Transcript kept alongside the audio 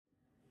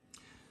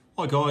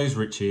Hi guys,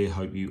 Rich here,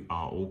 hope you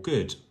are all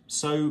good.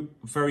 So,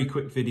 very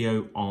quick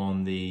video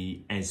on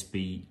the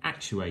ESBE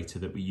actuator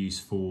that we use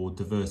for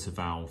diverter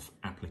valve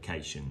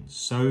applications.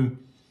 So,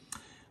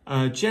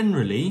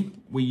 generally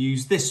we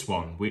use this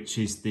one, which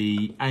is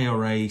the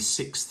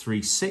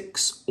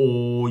ARA636,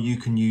 or you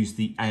can use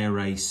the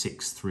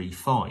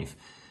ARA635.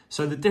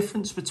 So the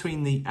difference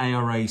between the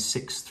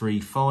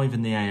ARA635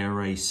 and the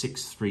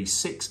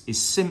ARA636 is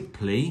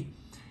simply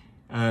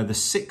the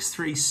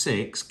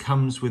 636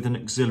 comes with an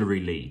auxiliary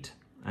lead,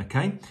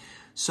 okay?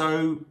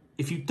 So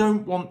if you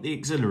don't want the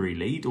auxiliary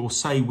lead, or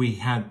say we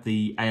had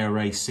the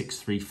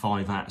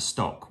ARA635 out of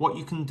stock, what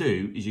you can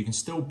do is you can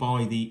still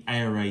buy the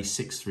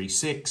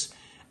ARA636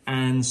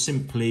 and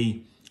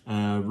simply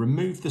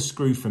remove the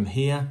screw from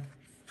here,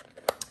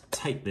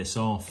 take this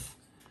off,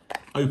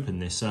 open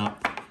this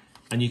up,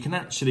 and you can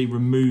actually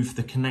remove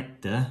the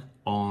connector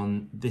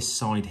on this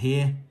side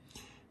here.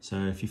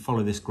 So if you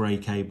follow this grey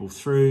cable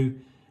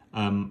through,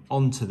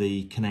 onto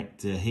the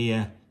connector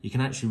here, you can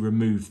actually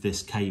remove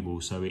this cable,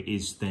 so it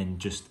is then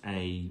just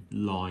a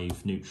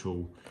live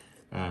neutral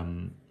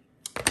and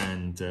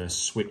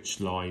switch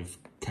live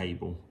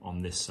cable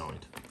on this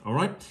side. All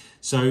right,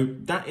 so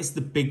that is the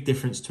big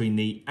difference between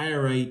the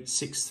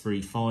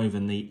ARA635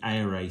 and the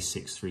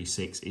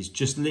ARA636, is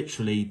just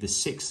literally the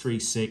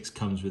 636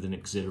 comes with an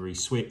auxiliary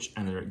switch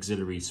and an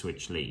auxiliary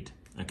switch lead,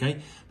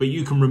 okay? But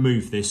you can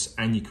remove this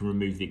and you can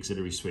remove the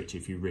auxiliary switch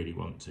if you really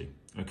want to,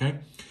 okay?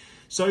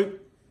 So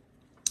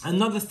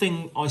another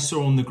thing I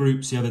saw on the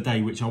groups the other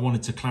day, which I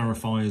wanted to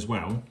clarify as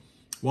well,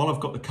 while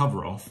I've got the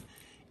cover off,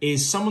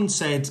 is someone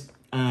said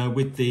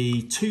with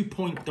the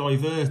 2-point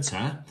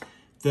diverter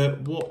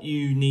that what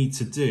you need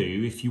to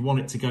do, if you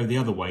want it to go the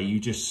other way, you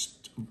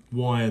just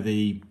wire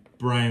the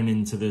brown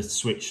into the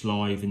switch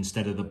live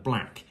instead of the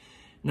black.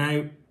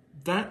 Now,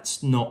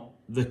 that's not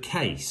the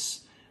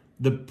case.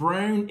 The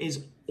brown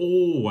is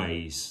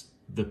always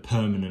the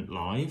permanent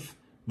live.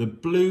 The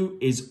blue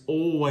is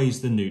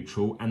always the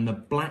neutral, and the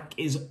black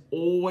is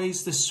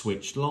always the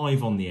switch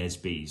live on the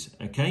ESBEs,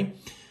 okay?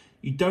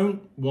 You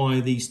don't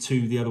wire these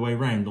two the other way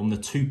around on the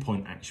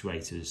 2-point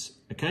actuators,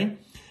 okay?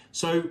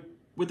 So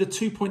with the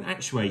 2-point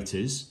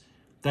actuators,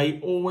 they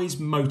always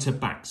motor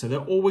back. So they're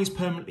always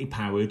permanently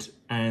powered,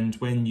 and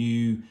when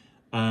you,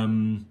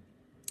 at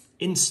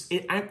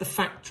the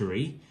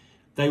factory,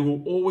 they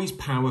will always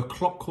power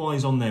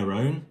clockwise on their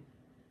own,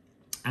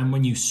 and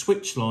when you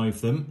switch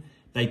live them,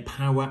 they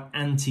power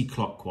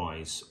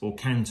anti-clockwise or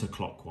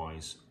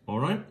counterclockwise, all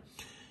right?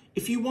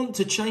 If you want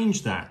to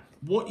change that,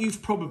 what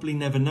you've probably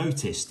never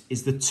noticed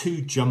is the two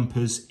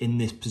jumpers in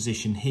this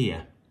position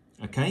here,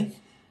 okay?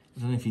 I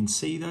don't know if you can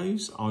see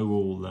those. I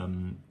will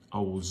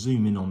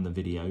zoom in on the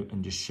video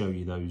and just show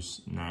you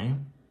those now,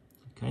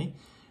 okay?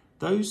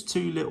 Those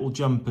two little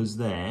jumpers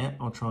there,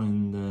 I'll try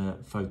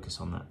and focus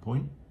on that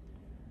point,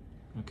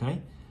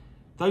 okay?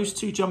 Those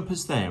two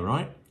jumpers there,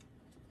 right?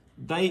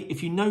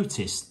 If you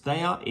notice,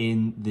 they are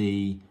in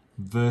the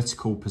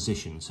vertical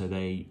position, so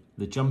the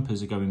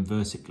jumpers are going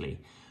vertically.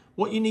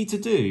 What you need to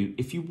do,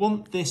 if you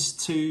want this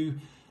to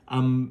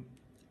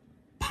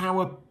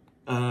power,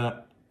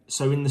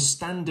 so in the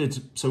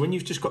standard, so when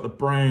you've just got the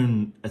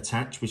brown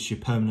attached, which is your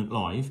permanent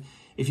live,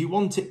 if you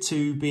want it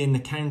to be in the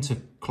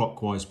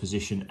counterclockwise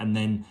position and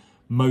then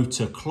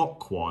motor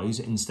clockwise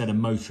instead of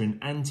motoring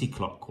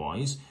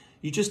anti-clockwise,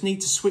 you just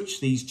need to switch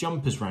these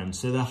jumpers round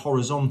so they're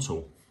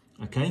horizontal,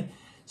 okay?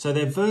 So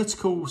they're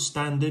vertical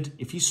standard.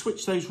 If you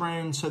switch those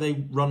round so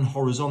they run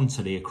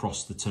horizontally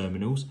across the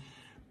terminals,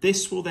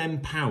 this will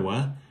then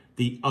power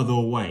the other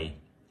way,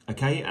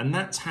 okay? And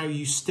that's how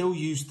you still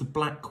use the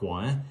black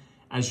wire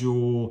as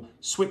your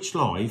switch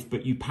live,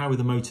 but you power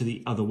the motor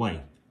the other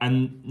way.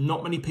 And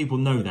not many people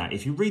know that.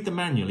 If you read the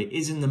manual, it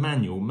is in the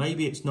manual.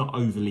 Maybe it's not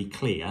overly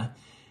clear,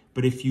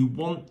 but if you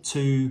want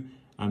to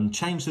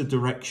change the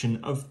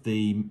direction of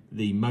the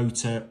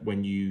motor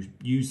when you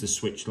use the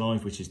switch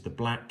live, which is the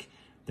black,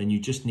 then you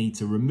just need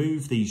to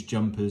remove these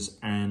jumpers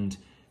and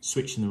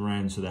switch them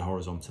around so they're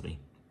horizontally.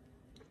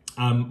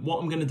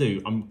 What I'm going to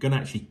do, I'm going to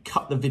actually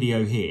cut the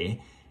video here,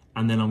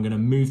 and then I'm going to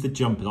move the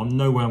jumpers. I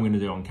know where I'm going to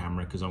do it on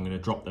camera because I'm going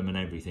to drop them and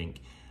everything.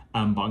 But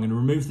I'm going to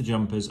remove the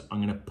jumpers,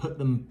 I'm going to put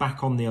them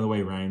back on the other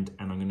way around,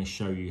 and I'm going to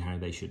show you how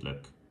they should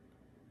look.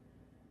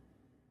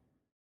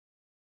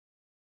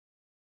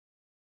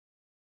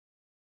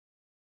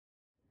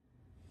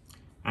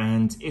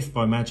 And if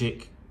by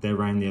magic, they're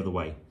round the other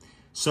way.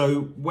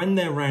 So when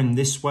they're round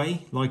this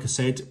way, like I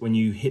said, when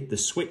you hit the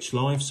switch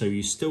live, so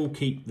you still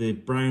keep the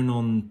brown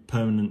on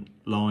permanent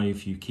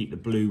live, you keep the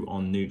blue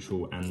on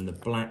neutral and the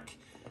black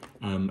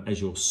as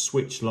your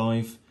switch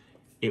live,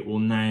 it will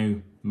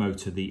now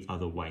motor the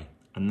other way.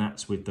 And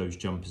that's with those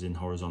jumpers in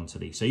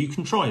horizontally. So you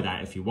can try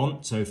that if you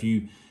want. So if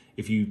you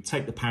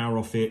take the power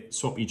off it,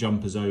 swap your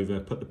jumpers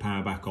over, put the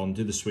power back on,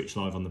 do the switch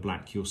live on the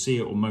black, you'll see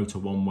it will motor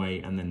one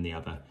way and then the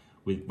other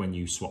when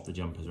you swap the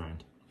jumpers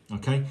around,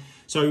 okay?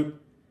 So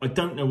I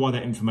don't know why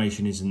that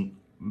information isn't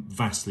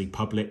vastly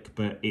public,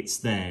 but it's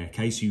there,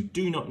 okay? So you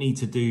do not need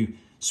to do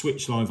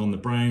switch live on the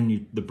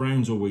brown. The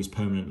brown's always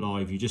permanent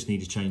live. You just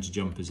need to change the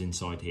jumpers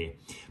inside here.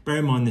 Bear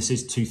in mind this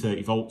is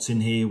 230 volts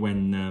in here.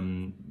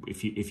 When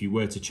if you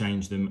were to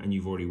change them and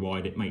you've already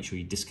wired it, make sure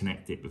you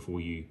disconnect it before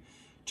you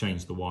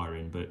change the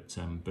wiring. But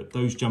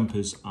those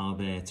jumpers are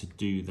there to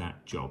do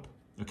that job.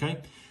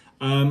 Okay.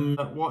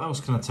 What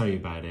else can I tell you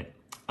about it?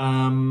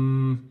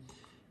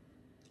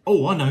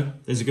 Oh, I know.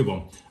 There's a good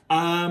one.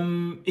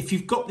 If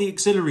you've got the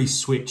auxiliary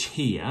switch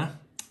here,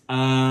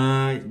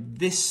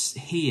 this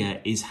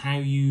here is how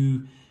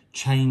you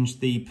change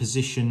the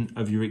position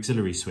of your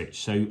auxiliary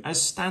switch. So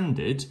as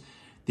standard,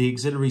 the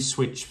auxiliary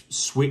switch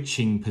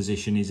switching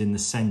position is in the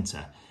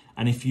center.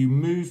 And if you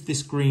move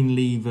this green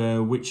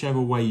lever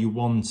whichever way you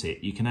want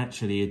it, you can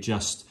actually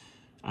adjust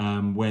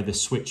where the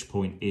switch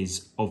point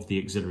is of the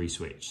auxiliary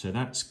switch. So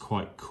that's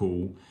quite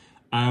cool.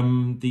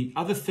 The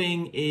other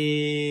thing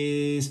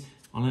is,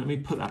 let me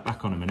put that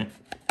back on a minute.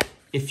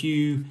 If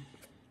you,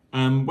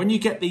 when you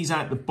get these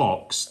out the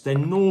box, they're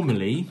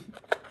normally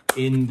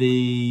in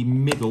the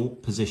middle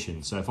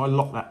position. So if I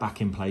lock that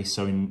back in place,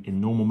 so in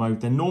normal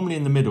mode, they're normally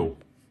in the middle.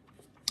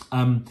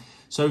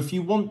 So if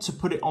you want to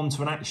put it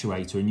onto an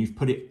actuator and you've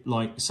put it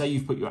like, say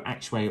you've put your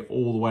actuator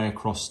all the way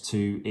across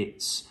to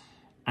its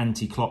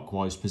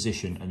anti-clockwise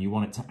position and you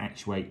want it to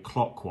actuate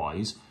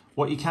clockwise,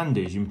 what you can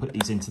do is you can put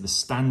these into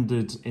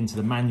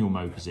the manual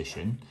mode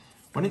position.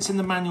 When it's in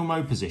the manual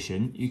mode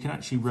position, you can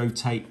actually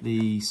rotate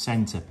the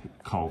center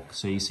cog.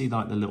 So you see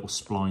like the little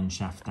spline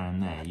shaft down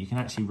there. You can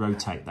actually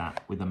rotate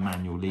that with a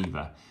manual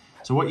lever.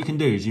 So what you can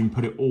do is you can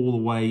put it all the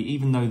way,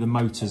 even though the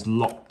motor's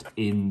locked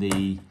in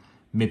the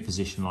mid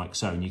position like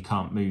so, and you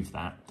can't move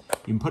that.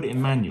 You can put it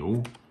in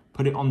manual,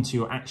 put it onto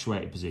your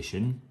actuator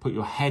position, put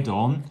your head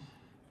on,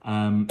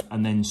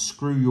 and then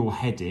screw your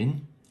head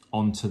in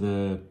onto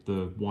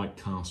the white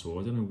castle.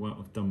 I don't know what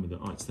I've done with it.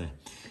 Oh, it's there.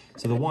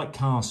 So the white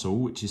castle,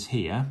 which is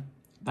here,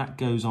 that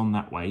goes on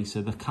that way.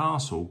 So the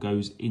castle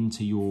goes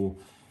into your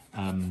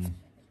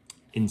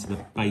into the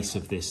base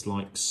of this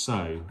like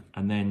so,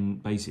 and then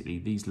basically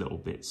these little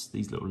bits,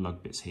 these little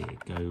lug bits here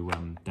go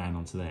down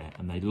onto there,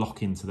 and they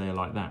lock into there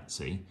like that.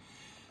 See,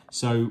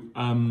 so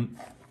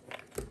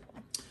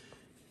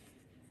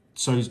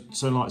so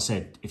like I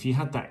said, if you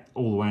had that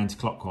all the way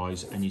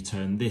anti-clockwise and you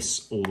turn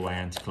this all the way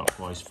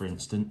anti-clockwise, for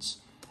instance,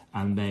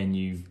 and then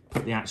you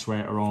put the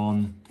actuator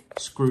on,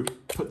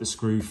 put the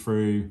screw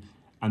through,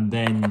 and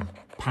then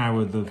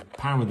power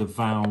the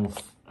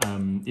valve.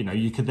 You know,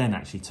 you could then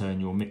actually turn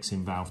your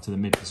mixing valve to the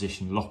mid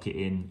position, lock it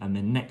in, and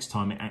then next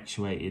time it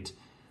actuated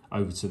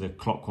over to the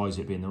clockwise,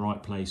 it'd be in the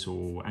right place,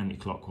 or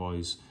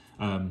anti-clockwise.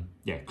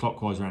 Yeah,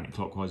 clockwise or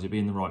anti-clockwise, it'd be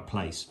in the right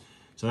place.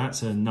 So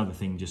that's another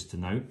thing just to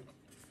note.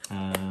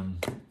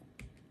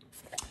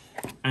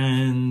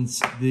 And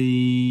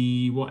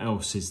what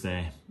else is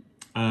there?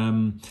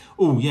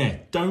 Oh yeah,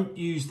 don't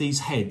use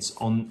these heads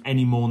on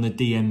any more than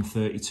the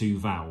DM32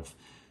 valve.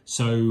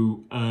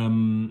 So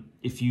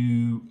if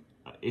you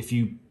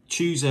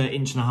choose an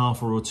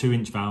 1.5 or a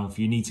 2-inch valve,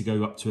 you need to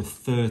go up to a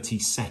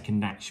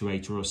 30-second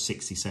actuator or a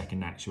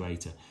 60-second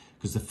actuator,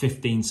 because the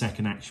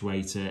 15-second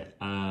actuator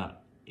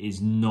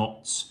is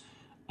not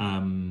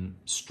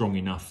strong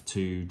enough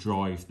to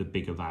drive the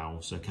bigger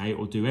valves. Okay, it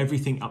will do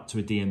everything up to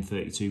a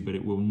DM32, but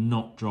it will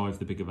not drive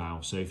the bigger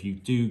valve. So if you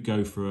do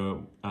go for a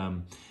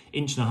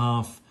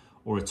 1.5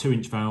 or a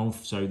 2-inch valve,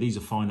 so these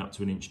are fine up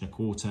to 1.25 inch,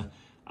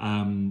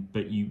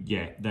 but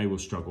they will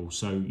struggle.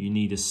 So you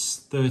need a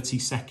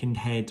 30-second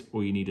head,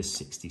 or you need a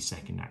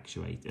 60-second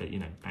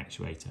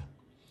actuator.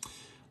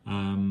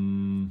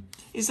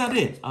 Is that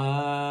it?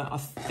 I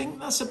think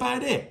that's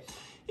about it.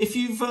 If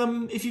you've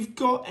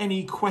got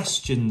any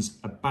questions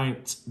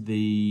about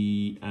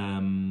the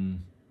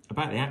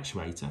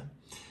actuator,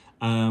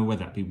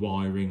 whether that be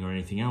wiring or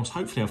anything else,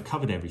 hopefully I've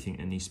covered everything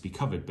that needs to be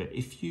covered. But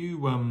if you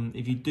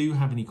do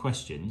have any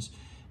questions,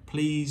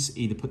 please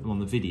either put them on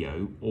the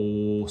video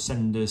or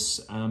send us,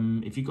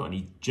 if you've got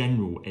any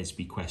general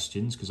ESBE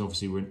questions, because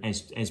obviously we're an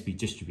ESBE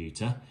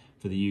distributor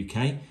for the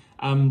UK,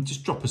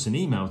 just drop us an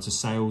email to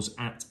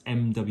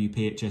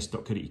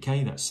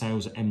sales@mwphs.co.uk. That's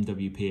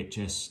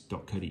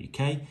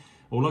sales@mwphs.co.uk.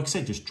 Or like I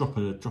said, just drop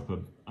a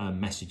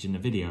message in the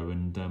video,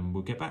 and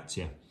we'll get back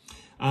to you.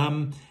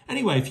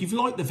 Anyway, if you've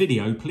liked the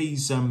video,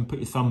 please put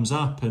your thumbs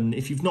up, and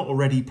if you've not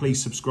already,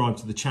 please subscribe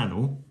to the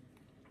channel.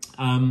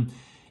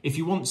 If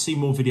you want to see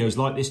more videos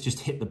like this, just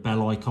hit the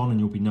bell icon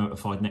and you'll be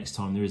notified next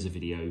time there is a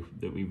video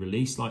that we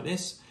release like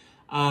this.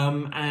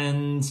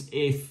 And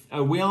if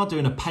we are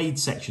doing a paid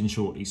section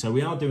shortly, so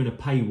we are doing a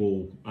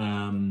paywall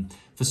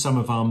for some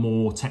of our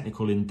more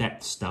technical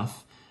in-depth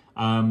stuff.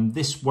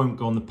 This won't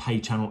go on the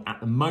pay channel at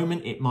the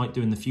moment. It might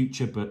do in the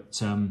future,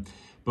 but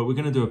we're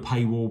going to do a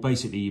paywall.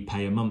 Basically, you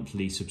pay a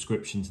monthly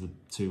subscription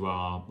to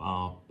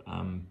our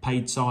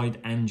paid side,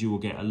 and you will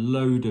get a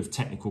load of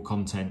technical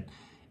content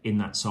in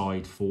that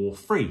side for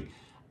free.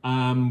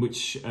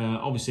 Which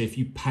obviously, if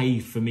you pay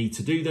for me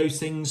to do those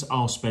things,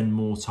 I'll spend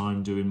more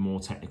time doing more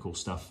technical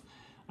stuff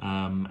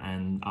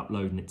and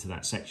uploading it to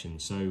that section.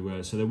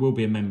 So there will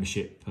be a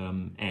membership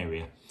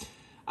area.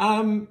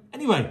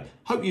 Anyway,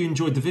 hope you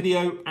enjoyed the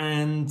video,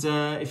 and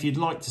if you'd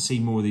like to see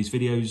more of these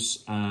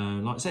videos,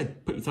 like I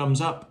said, put your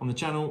thumbs up on the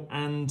channel,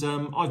 and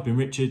I've been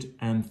Richard,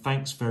 and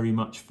thanks very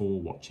much for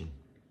watching.